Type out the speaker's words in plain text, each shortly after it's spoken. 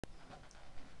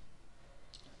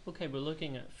Okay, we're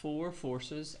looking at 4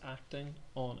 forces acting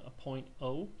on a point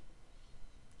O.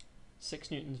 6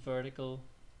 newtons vertical,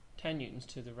 10 newtons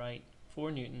to the right,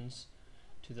 4 newtons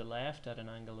to the left at an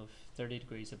angle of 30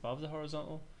 degrees above the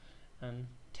horizontal, and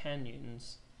 10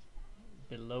 newtons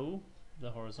below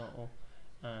the horizontal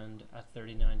and at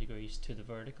 39 degrees to the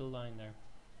vertical line there.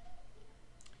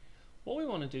 What we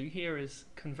want to do here is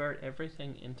convert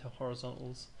everything into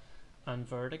horizontals and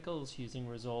verticals using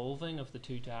resolving of the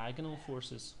 2 diagonal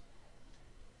forces.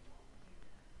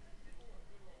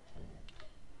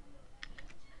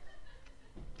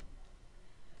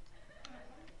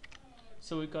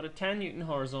 So we've got a 10 newton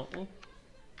horizontal,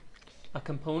 a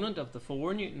component of the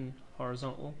 4 newton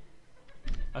horizontal,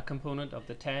 a component of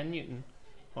the 10 newton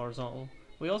horizontal.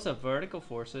 We also have vertical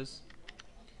forces,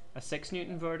 a 6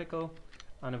 newton vertical,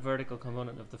 and a vertical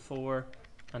component of the 4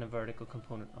 and a vertical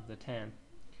component of the 10.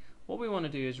 What we want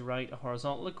to do is write a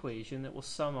horizontal equation that will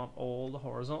sum up all the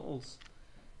horizontals.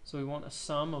 So we want a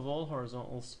sum of all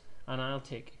horizontals, and I'll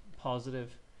take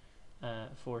positive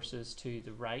forces to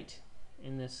the right.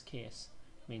 In this case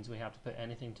means we have to put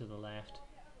anything to the left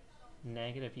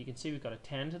negative. You can see we've got a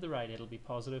 10 to the right, it'll be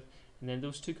positive, and then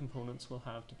those 2 components will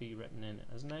have to be written in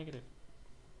as negative.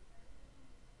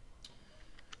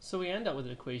 So we end up with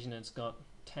an equation that's got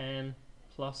 10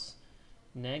 plus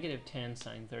negative 10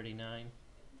 sine 39.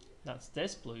 That's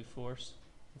this blue force.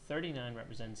 The 39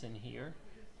 represents in here.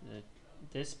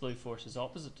 This blue force is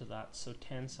opposite to that, so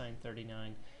 10 sine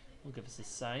 39 will give us the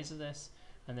size of this,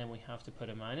 and then we have to put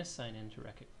a minus sign in to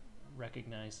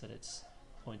recognize that it's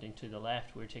pointing to the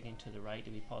left. We're taking to the right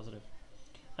to be positive.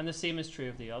 And the same is true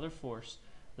of the other force.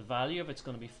 The value of it's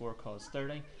going to be 4 cos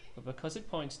 30, but because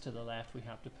it points to the left we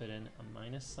have to put in a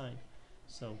minus sign.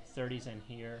 So 30 is in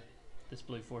here. This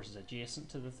blue force is adjacent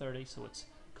to the 30, so it's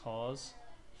cos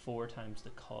 4 times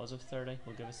the cos of 30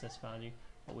 will give us this value,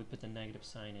 but we put the negative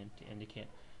sign in to indicate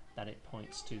that it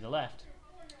points to the left.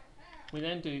 We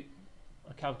then do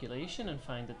a calculation and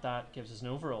find that that gives us an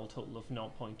overall total of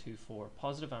 0.24,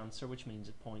 positive answer, which means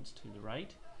it points to the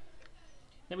right.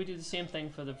 Then we do the same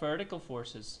thing for the vertical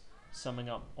forces, summing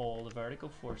up all the vertical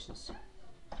forces.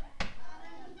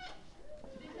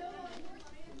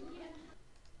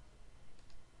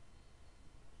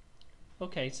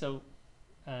 Okay, so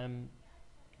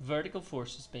vertical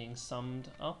forces being summed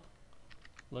up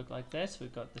look like this.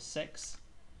 We've got the 6,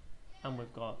 and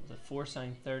we've got the 4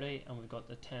 sine 30, and we've got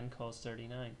the 10 cos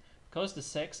 39. Because the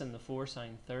 6 and the 4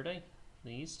 sine 30,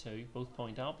 these two both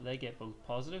point up, they get both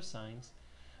positive signs,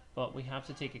 but we have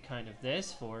to take account of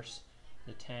this force,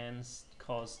 the 10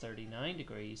 cos 39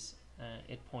 degrees.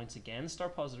 It points against our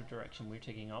positive direction. We're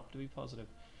taking up to be positive,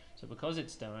 so because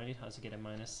it's down it has to get a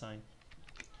minus sign,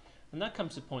 and that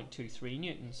comes to 0.23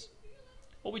 newtons.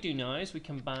 What we do now is we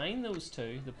combine those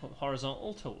two, the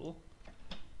horizontal total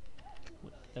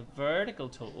with the vertical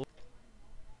total,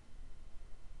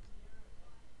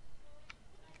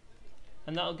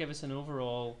 and that will give us an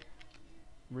overall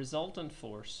resultant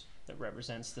force that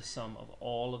represents the sum of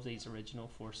all of these original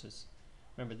forces.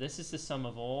 Remember, this is the sum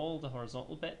of all the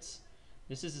horizontal bits,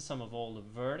 this is the sum of all the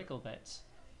vertical bits,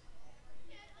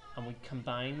 and we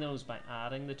combine those by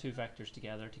adding the 2 vectors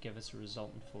together to give us a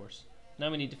resultant force. Now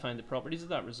we need to find the properties of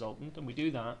that resultant, and we do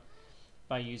that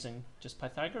by using just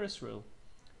Pythagoras Rule.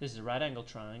 This is a right angle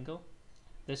triangle.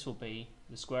 This will be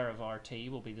the square of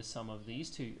RT will be the sum of these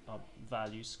 2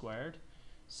 values squared.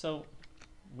 So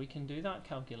we can do that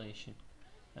calculation,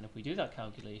 and if we do that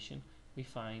calculation we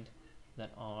find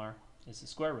that R is the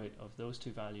square root of those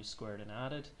 2 values squared and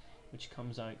added, which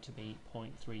comes out to be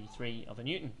 0.33 of a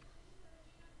newton.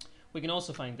 We can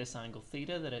also find this angle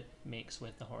theta that it makes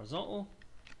with the horizontal,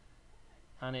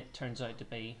 and it turns out to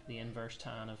be the inverse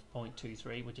tan of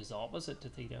 0.23, which is opposite to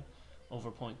theta, over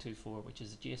 0.24, which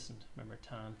is adjacent. Remember,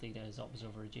 tan theta is opposite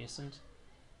over adjacent.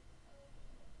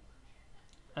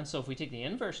 And so if we take the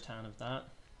inverse tan of that,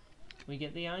 we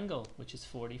get the angle, which is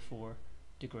 44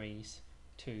 degrees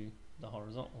to the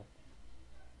horizontal.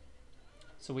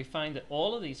 So we find that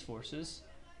all of these forces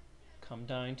come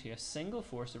down to a single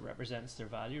force that represents their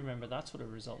value. Remember, that's what a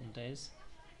resultant is,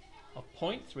 of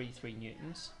 0.33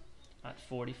 newtons at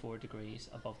 44 degrees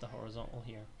above the horizontal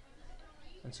here.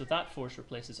 And so that force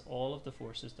replaces all of the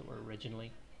forces that were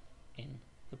originally in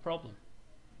the problem.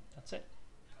 That's it.